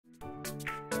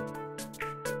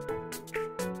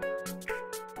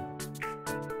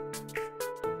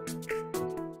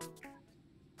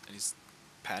And he's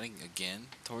padding again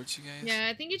towards you guys? Yeah,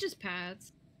 I think it just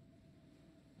pads.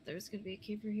 There's gonna be a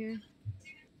keeper here.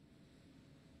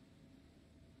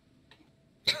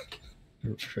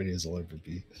 Ready as I'll ever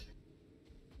be.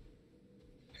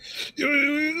 You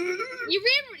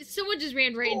ran. Someone just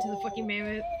ran right into the fucking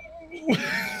mammoth.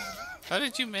 How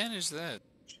did you manage that?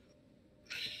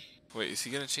 Wait, is he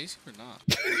gonna chase you or not?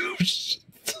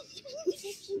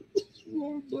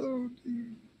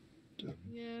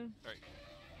 Yeah. Right.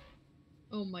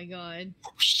 Oh my god.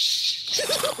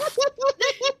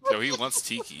 Yo, he wants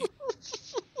Tiki.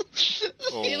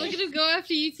 Oh. Hey, look at him go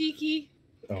after you, Tiki.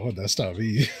 Oh, that's not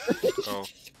me. Oh.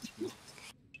 Oh,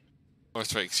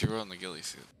 that's right, because you were on the ghillie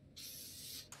suit.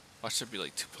 Watch there be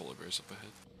like 2 polar bears up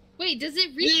ahead. Wait, does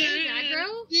it reset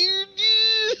aggro?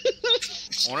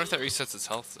 I wonder if that resets its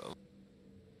health, though.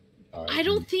 I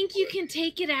don't think you can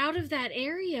take it out of that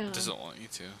area. It doesn't want you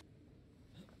to.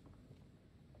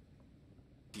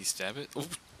 Can you stab it? Oh.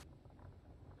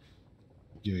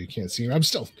 Yo, you can't see me. I'm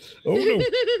stealth. Oh no!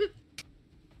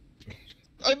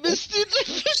 I missed it! I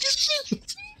fucking missed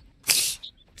it!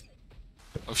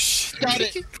 Oh shit. Got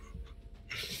it!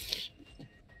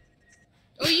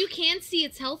 Oh, you can see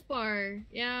its health bar.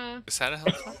 Yeah. Is that a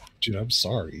health bar? Dude, I'm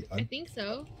sorry. I think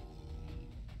so.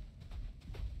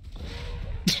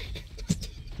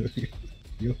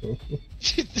 Yo.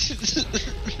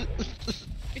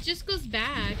 It just goes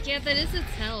back. Yeah, that is its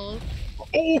health.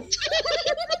 Oh!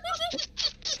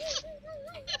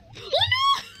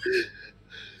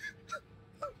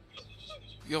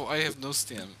 Yo, I have no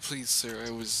stam. Please, sir,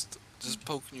 I was just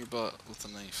poking your butt with a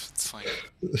knife. It's fine.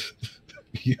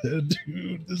 Yeah,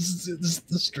 dude, this is it. This is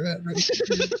the strat right here.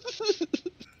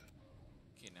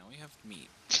 Okay, now we have meat.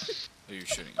 Oh, you're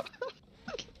shooting him.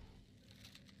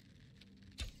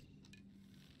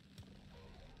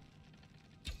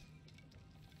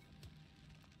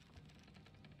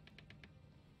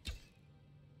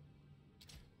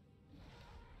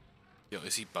 Yo,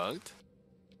 is he bugged?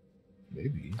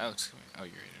 Maybe. Alex, come here. Oh,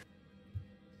 you're here.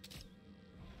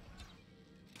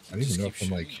 I don't even know if I'm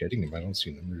like hitting him. I don't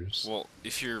see numbers. Well,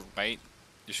 if you're white,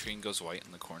 your screen goes white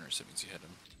in the corners. That means you hit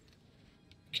him.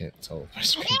 Can't tell if my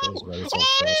screen goes right. It's all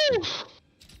faster.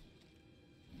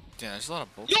 Yeah, there's a lot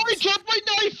of bullshit. Yo, I dropped my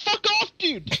knife! Fuck off,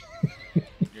 dude!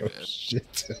 You're Oh dead.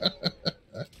 shit.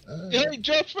 Yeah, I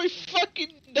dropped my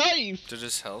fucking knife! Did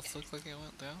his health look like it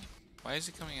went down? Why is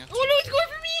he coming after Oh no, it's going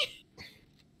for me!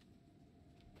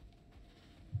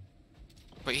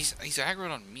 But he's aggroed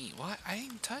on me. What? I didn't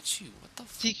even touch you. What the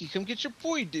fuck? Tiki, come get your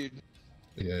boy, dude.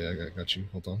 Yeah, I got you.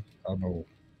 Hold on. I don't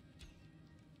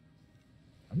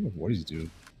know what he's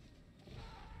doing.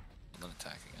 I'm not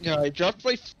attacking him. Yeah, I dropped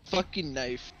my fucking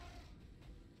knife.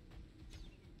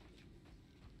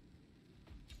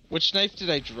 Which knife did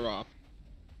I drop?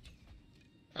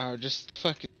 Oh, just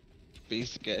fucking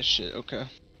basic ass shit, okay.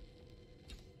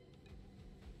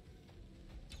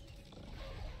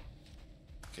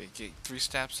 Okay, get 3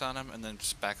 stabs on him and then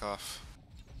just back off.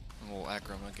 And we'll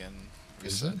aggro him again.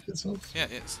 Is Reset. that his health? Yeah,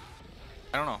 it is.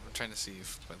 I don't know. I'm trying to see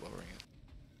if by lowering it.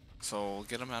 So we'll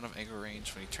get him out of aggro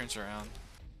range. When he turns around,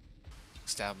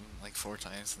 stab him like 4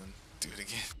 times and then do it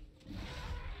again.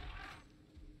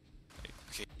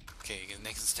 Okay, get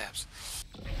next stabs.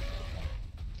 What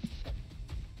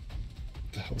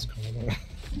the hell's going on?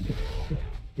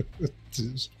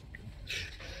 Dude.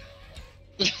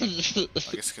 I guess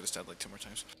I could have stabbed like 2 more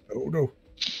times. Oh no!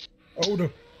 Oh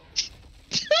no!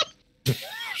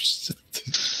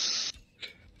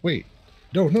 Wait!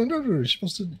 No! You're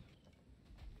supposed to.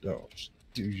 No,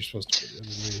 dude, you're supposed to go the other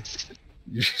way.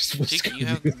 You're supposed Tiki, to you go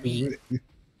have the other meat. way.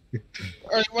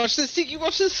 Alright, watch this, Tiki,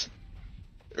 watch this!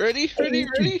 Ready? Ready? Oh,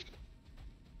 Ready?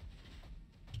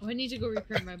 Oh, I need to go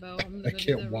repair my bow. I'm gonna I go do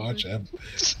can't that real watch. quick.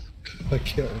 I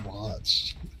can't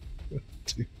watch.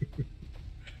 Dude.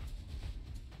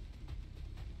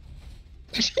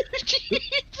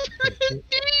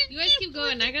 You guys keep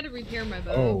going. I gotta repair my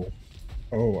bow.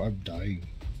 Oh, I'm dying.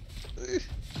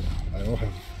 I don't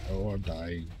have. Oh, I'm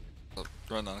dying. Oh,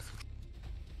 run, Nanako.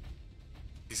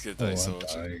 He's gonna Oh, die so I'm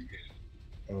much. dying.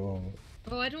 Oh,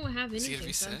 Oh, I don't have Is he gonna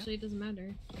anything, so reset? actually it doesn't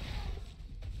matter.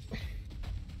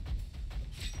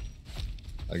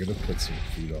 I gotta put some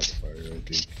food on the fire. I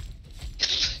think.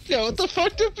 Yeah, what the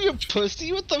fuck? Don't be a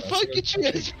pussy. What the That's fuck? what Get I'm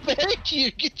your ass back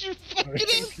here. Get your fucking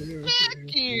ass Okay. back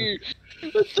here.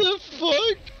 What the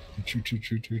fuck?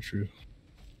 True.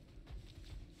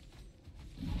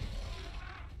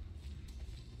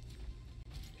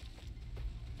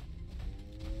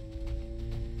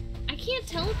 I can't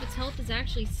tell if its health is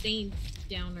actually staying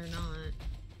down or not.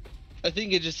 I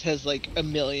think it just has like a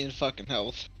million fucking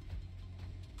health.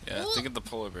 Yeah, Well- think of the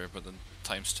polar bear, but then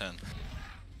times 10.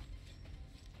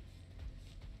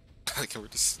 Like we're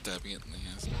just stabbing it in the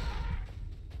ass.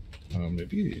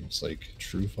 Maybe it's like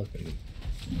true fucking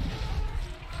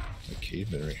like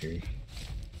caveman right here.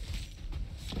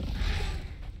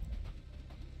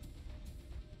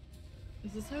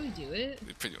 Is this how we do it?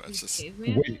 We pretty much He's just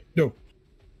caveman? Wait, no.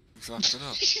 fucked it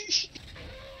up.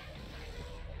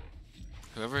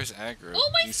 Whoever is aggro Oh,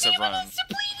 my needs to run. stamina's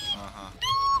depleted! Uh-huh.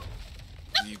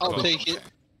 You I'll both- take it. okay.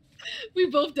 We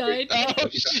both died. Oh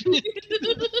shit!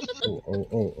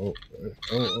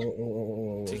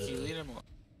 Oh. Tiki, lead him on.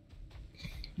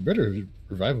 You better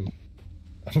revive him.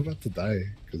 I'm about to die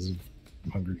because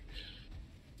I'm hungry.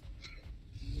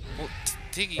 Well,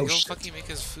 Tiki, Oh, go shit. fucking make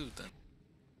us food then.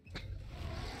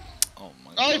 Oh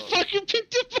my I god. fucking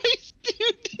picked up ice,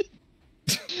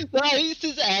 dude. The ice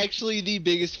is actually the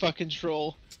biggest fucking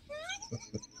troll.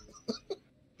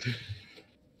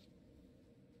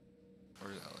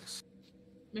 Where's Alex?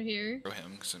 Right here. Throw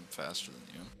him because I'm faster than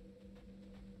you.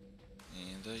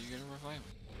 And you're gonna revive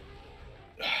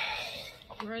me.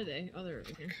 Where are they? Oh, they're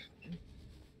over here.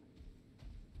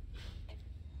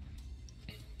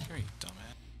 Here you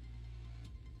dumbass.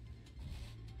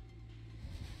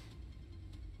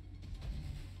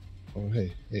 Oh,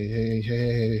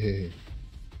 hey.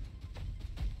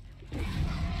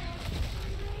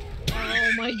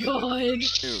 Oh my god. Ew,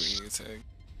 you tag.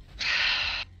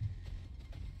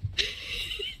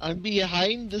 I'm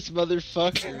behind this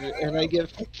motherfucker and I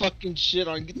get fucking shit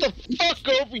on. Get the fuck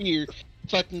over here,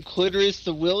 fucking clitoris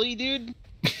the willy, dude.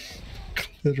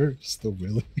 Clitoris the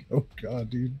willy. Oh god,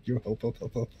 dude. Yo, help.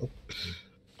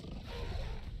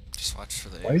 Just watch for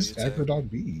the Why is AoE tag. Agrodog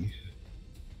B?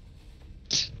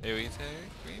 AoE tag,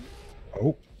 maybe?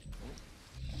 Oh.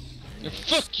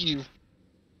 Fuck you.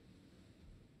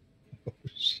 Oh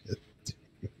shit.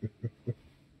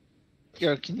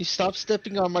 Yo, can you stop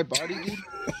stepping on my body, dude?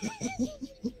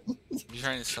 You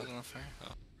trying to set it on fire?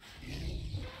 Oh.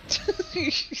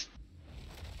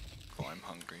 Oh, I'm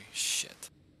hungry. Shit.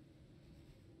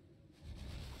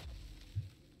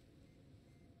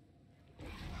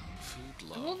 Food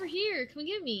low. I'm over here. Come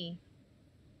get me.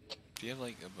 Do you have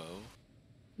like a bow?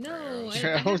 No, Arrows. I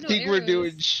I have don't no think we're arrows.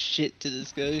 doing shit to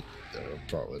this guy.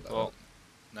 Probably not. Well,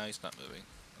 now he's not moving.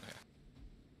 Okay.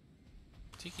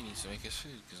 Tiki needs to make his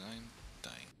food because I'm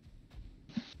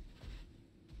dying.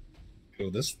 Yo,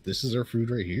 this is our food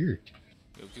right here.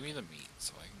 Yo, give me the meat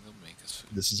so I can go make his food.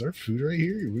 This is our food right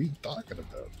here. What are you talking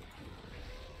about?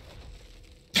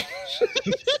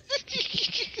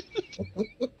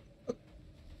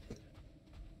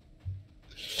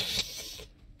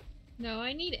 No,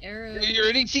 I need arrows. You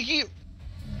ready, Tiki?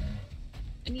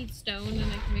 I need stone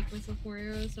and I can make myself more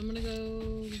arrows. So I'm gonna go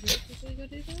really quickly go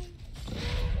do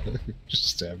that. Just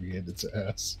stabbing it in its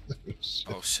ass. Shit.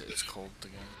 Oh shit, it's cold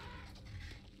again.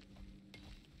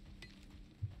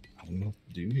 I don't know what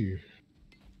to do here.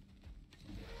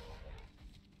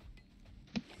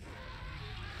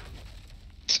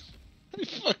 I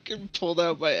fucking pulled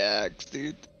out my axe,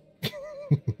 dude.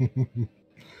 I'm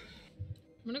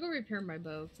gonna go repair my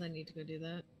bow because I need to go do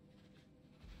that.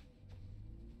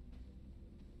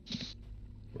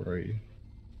 Where are you?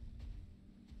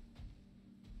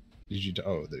 Did you?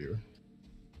 Oh, there you are.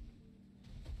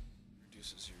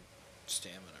 Reduces your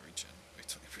stamina regen by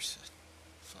 20%.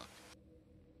 Fuck.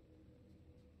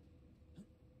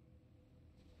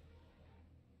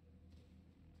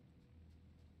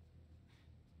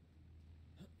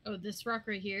 Oh, this rock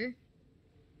right here?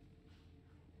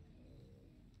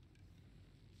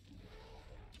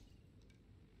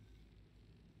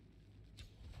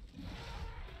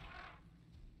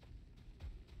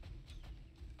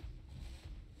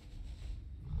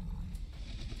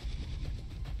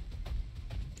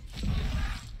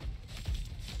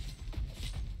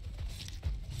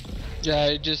 Yeah,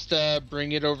 I just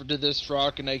bring it over to this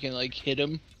rock and I can like hit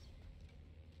him.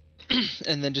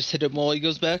 And then just hit him while he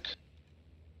goes back.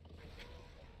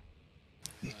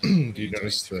 Do you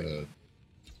notice the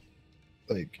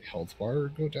like health bar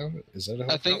go down? Is that a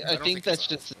health I think I I don't think think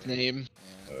that's it's a just his health bar. name.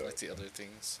 Yeah, like the other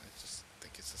things, I just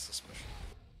think it's just a special.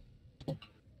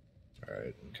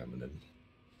 Alright, I'm coming in.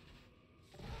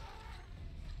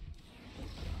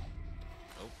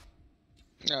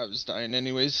 I was dying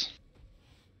anyways.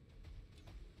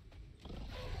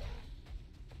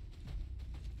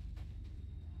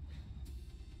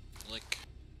 Lick.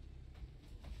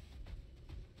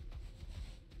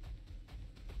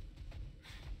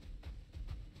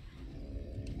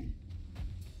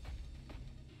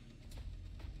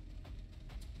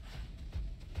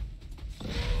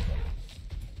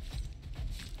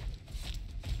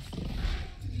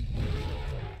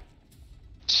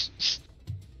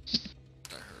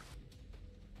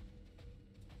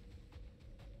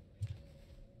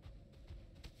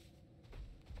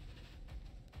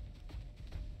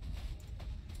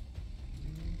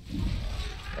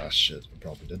 Ah, shit. I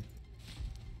probably did.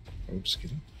 Oh, just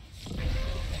kidding.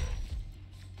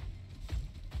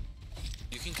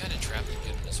 You can kind of trap him,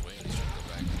 get him this way, and he's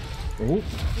trying to go back. Oh,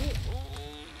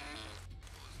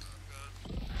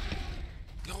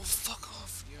 Yo, fuck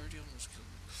off! You already almost killed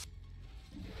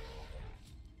me.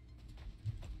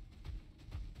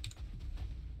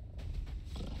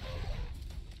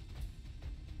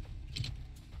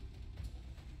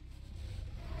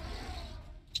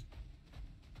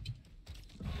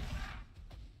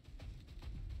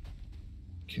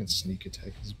 can't sneak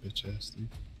attack his bitch ass, dude.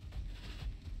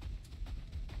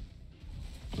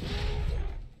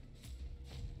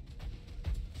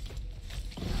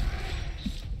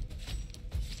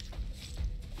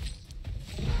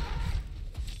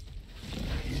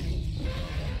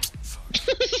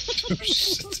 Oh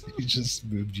shit, he just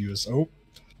moved you aside. Oh!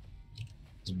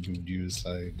 Just moved you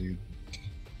aside, dude.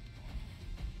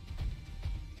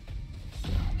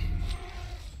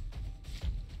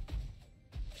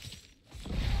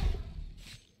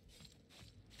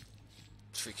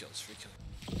 Free kills, free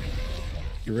kills.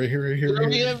 You're right here, right here, No, right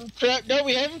we here. have him trapped. No,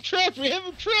 we have him trapped. We have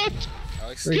him trapped.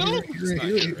 Alex, Right Go! here, it's right not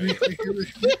here, good, right right? here, right here,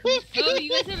 right here. Oh, you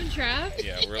guys haven't trapped?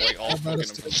 Yeah, we're like all I'm about fucking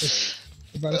to him from the stay. side.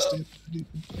 I'm about to stay, dude.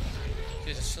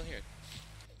 Yeah, just chill here.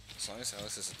 As long as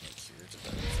Alex isn't like here to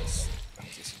die with us, in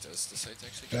case he does decide to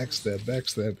actually kill us. Backstab,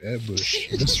 backstab,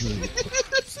 ambush. Mystery.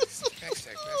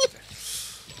 Backstab, backstab.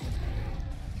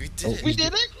 We did Oh, it! We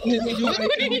did it. We did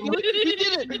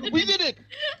it. We did it.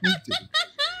 We did.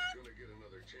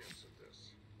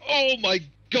 Oh my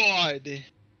god. Get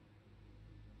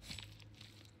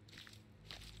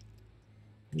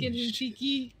Holy him, shit.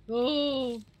 Tiki.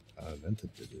 Oh. Inenta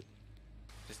did it.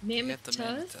 Mammoth the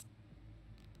tusk?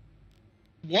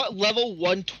 What level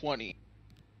 120?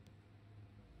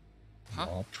 Huh?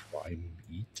 Raw prime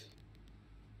meat.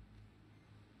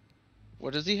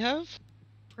 What does he have?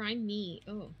 Prime meat.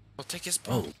 Oh. Well, take his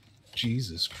bow. Oh,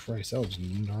 Jesus Christ, that was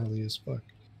gnarly as fuck.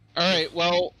 All right.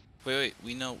 Well. Wait,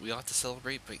 we know we ought to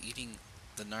celebrate by eating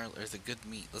the the good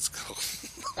meat. Let's go.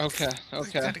 Okay. We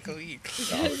Okay. gotta go eat.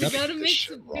 Nah, we gotta gotta eat make this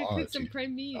some, shit raw, cook some dude.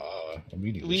 prime meat. I'm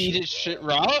eating We eat it this shit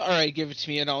raw. All right, give it to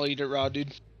me and I'll eat it raw,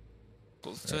 dude.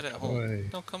 Let's do it at Boy. home.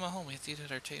 No, come at home. We have to eat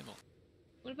at our table.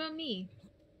 What about me?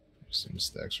 Some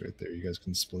stacks right there. You guys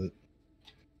can split.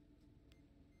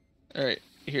 All right,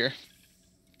 here.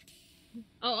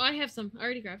 Oh, I have some. I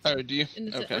already grabbed Oh, some. do you? In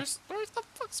the Okay. Where's the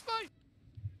fuck's mine?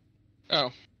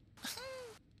 Oh.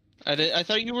 I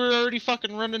thought you were already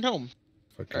fucking running home.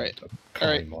 Fucking Alright. I'm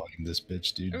Alright. mining this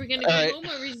bitch, dude. Are we gonna go Alright. home or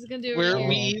are we just gonna do it Where right Oh,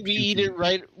 here? we eat puking. it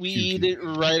right. We eat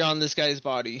Puking. it right on this guy's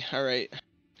body. All right.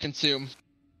 Consume.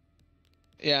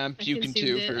 Yeah, I'm I puking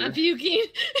consumed too. it. For I'm puking.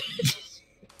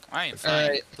 I ain't fine.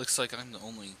 Alright. Looks like I'm the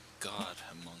only god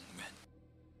among men.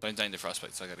 But I'm dying to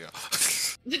frostbite, so I gotta go.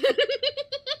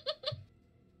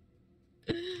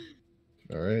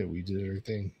 Alright, we did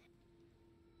everything.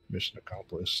 Mission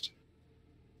accomplished.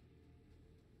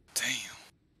 Damn.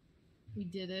 We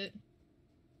did it.